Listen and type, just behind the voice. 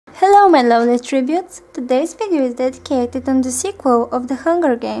Hello my lovely tributes! Today's video is dedicated on the sequel of the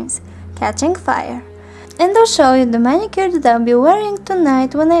Hunger Games, Catching Fire. And I'll show you the manicure that I'll be wearing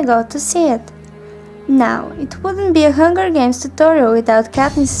tonight when I go to see it. Now, it wouldn't be a Hunger Games tutorial without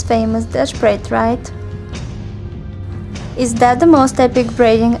Katniss' famous Dutch braid, right? Is that the most epic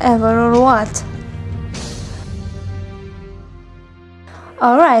braiding ever or what?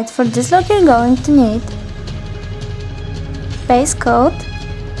 Alright, for this look you're going to need base coat,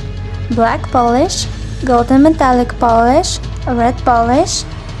 black polish, golden metallic polish, red polish,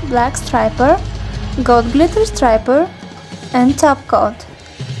 black striper, gold glitter striper, and top coat.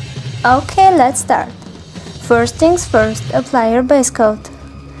 Okay, let's start. First things first, apply your base coat.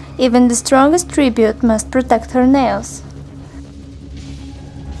 Even the strongest tribute must protect her nails.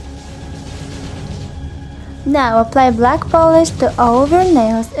 Now apply black polish to all of your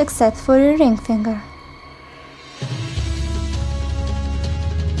nails except for your ring finger.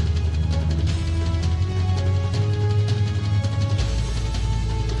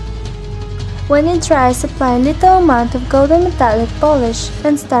 When it dries, apply a little amount of golden metallic polish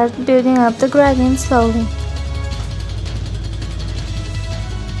and start building up the gradient slowly.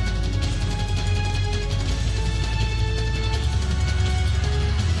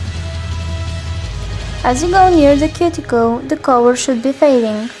 As you go near the cuticle, the color should be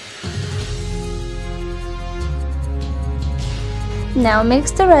fading. Now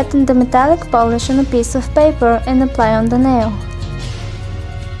mix the red and the metallic polish on a piece of paper and apply on the nail.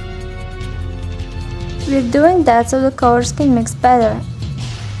 We're doing that so the colors can mix better.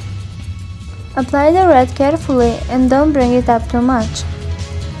 Apply the red carefully and don't bring it up too much.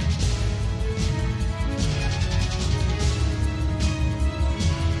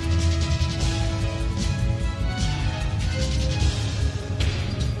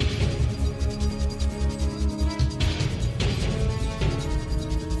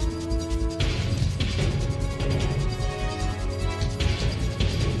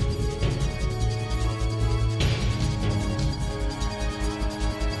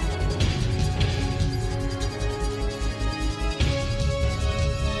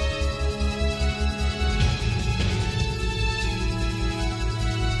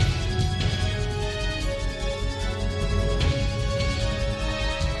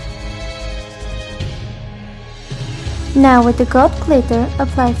 Now with the gold glitter,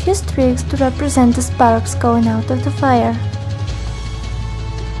 apply a few streaks to represent the sparks going out of the fire.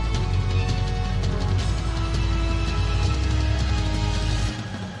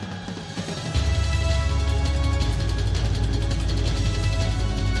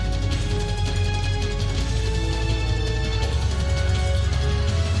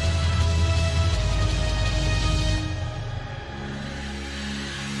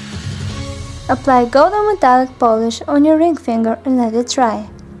 Apply golden metallic polish on your ring finger and let it dry.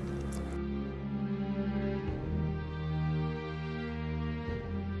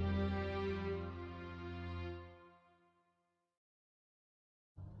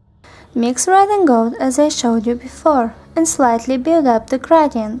 Mix red and gold as I showed you before and slightly build up the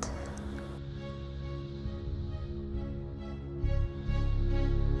gradient.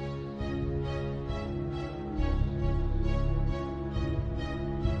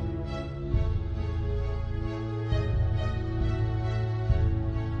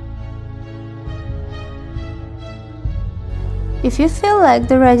 If you feel like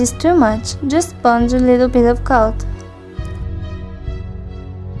the red is too much, just sponge a little bit of gold.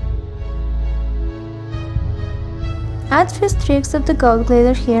 Add few streaks of the gold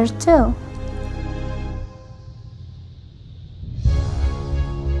glitter here too.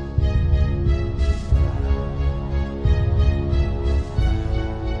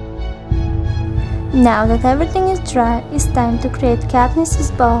 Now that everything is dry, it's time to create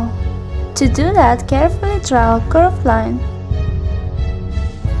Katniss' ball. To do that, carefully draw a curved line.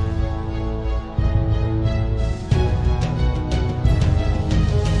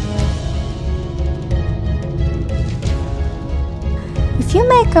 If you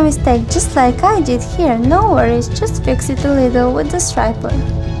make a mistake just like I did here, no worries, just fix it a little with the striper.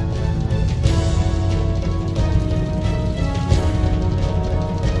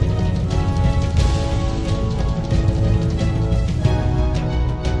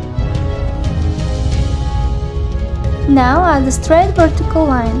 Now add a straight vertical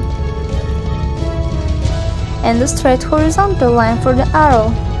line and a straight horizontal line for the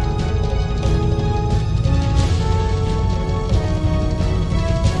arrow.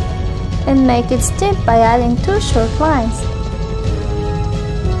 And make it steep by adding two short lines.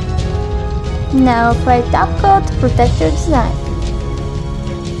 Now apply top coat to protect your design.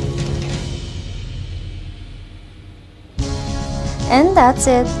 And that's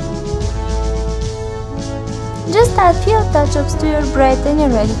it. Just add few touch-ups to your braid and you're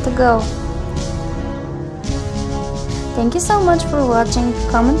ready to go. Thank you so much for watching.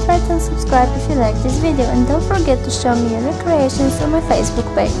 Comment, rate and subscribe if you like this video, and don't forget to show me your creations on my Facebook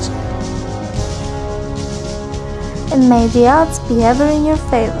page. And may the odds be ever in your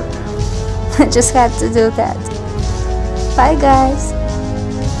favor. I just had to do that. Bye guys!